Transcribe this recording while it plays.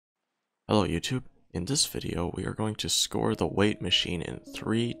Hello YouTube, in this video we are going to score the weight machine in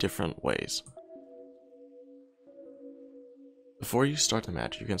 3 different ways. Before you start the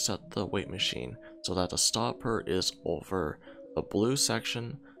match, you can set the weight machine so that the stopper is over the blue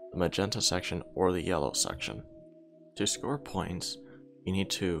section, the magenta section, or the yellow section. To score points, you need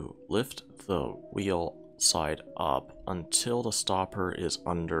to lift the wheel side up until the stopper is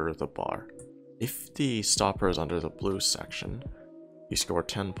under the bar. If the stopper is under the blue section, you score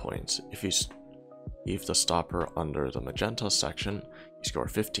 10 points. If you leave the stopper under the magenta section, you score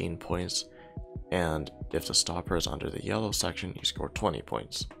 15 points. And if the stopper is under the yellow section, you score 20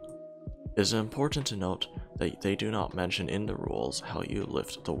 points. It is important to note that they do not mention in the rules how you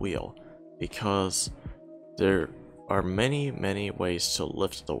lift the wheel, because there are many ways to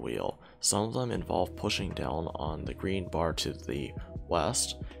lift the wheel. Some of them involve pushing down on the green bar to the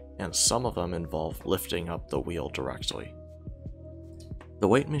west, and some of them involve lifting up the wheel directly. The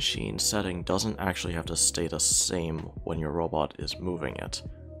weight machine setting doesn't actually have to stay the same when your robot is moving it.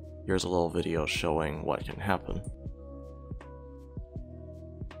 Here's a little video showing what can happen.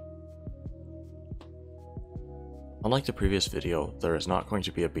 Unlike the previous video, there is not going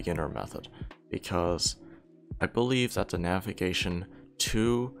to be a beginner method, because I believe that the navigation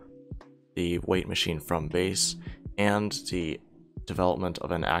to the weight machine from base and the development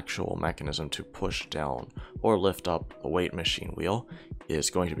of an actual mechanism to push down or lift up the weight machine wheel is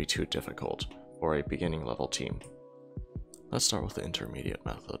going to be too difficult for a beginning level team. Let's start with the intermediate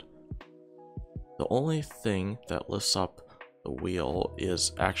method. The only thing that lifts up the wheel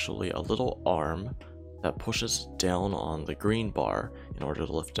is actually a little arm that pushes down on the green bar in order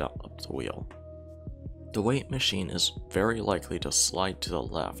to lift up the wheel. The weight machine is very likely to slide to the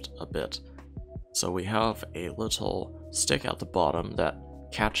left a bit, so we have a little stick at the bottom that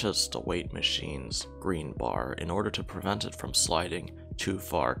catches the weight machine's green bar in order to prevent it from sliding too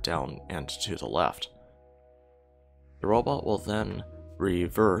far down and to the left. The robot will then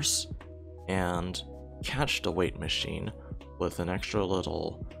reverse and catch the weight machine with an extra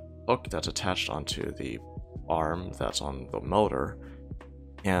little hook that's attached onto the arm that's on the motor,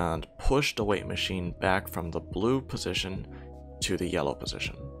 and push the weight machine back from the blue position to the yellow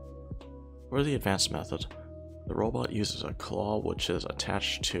position. For the advanced method, the robot uses a claw which is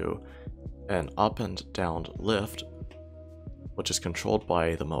attached to an up and down lift, which is controlled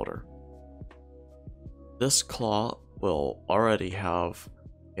by the motor. This claw will already have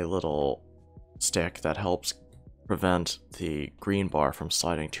a little stick that helps prevent the green bar from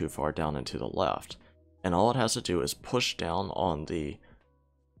sliding too far down and to the left, and all it has to do is push down on the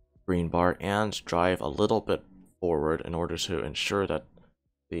green bar and drive a little bit forward in order to ensure that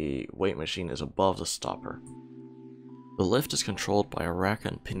the weight machine is above the stopper. The lift is controlled by a rack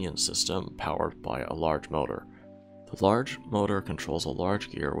and pinion system powered by a large motor. The large motor controls a large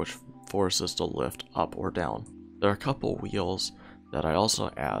gear which forces the lift up or down. There are a couple wheels that I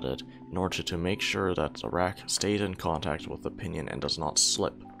also added in order to make sure that the rack stays in contact with the pinion and does not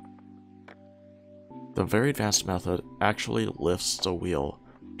slip. The very advanced method actually lifts the wheel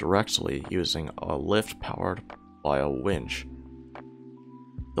directly using a lift powered by a winch.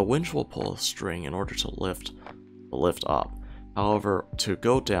 The winch will pull a string in order to lift the lift up. However, to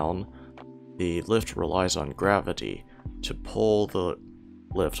go down, the lift relies on gravity to pull the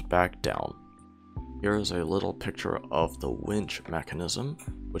lift back down. Here is a little picture of the winch mechanism,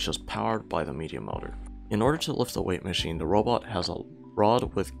 which is powered by the medium motor. In order to lift the weight machine, the robot has a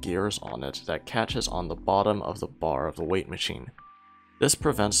rod with gears on it that catches on the bottom of the bar of the weight machine. This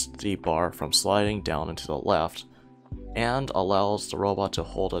prevents the bar from sliding down and to the left, and allows the robot to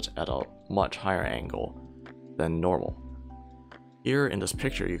hold it at a much higher angle than normal. Here in this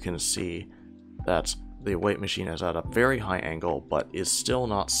picture you can see that the weight machine is at a very high angle but is still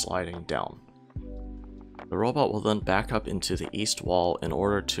not sliding down. The robot will then back up into the east wall in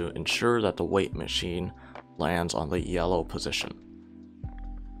order to ensure that the weight machine lands on the yellow position.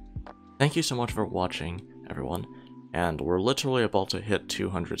 Thank you so much for watching, everyone, and we're literally about to hit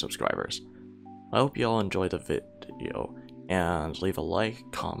 200 subscribers. I hope you all enjoyed the video, and leave a like,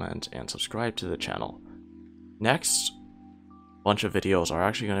 comment, and subscribe to the channel. Next bunch of videos are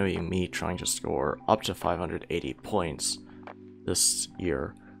actually going to be me trying to score up to 580 points this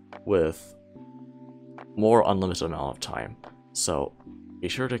year with more unlimited amount of time, so be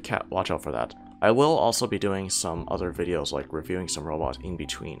sure to watch out for that. I will also be doing some other videos like reviewing some robots in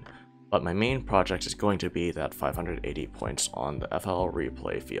between, but my main project is going to be that 580 points on the FLL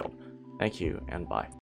replay field. Thank you, and bye.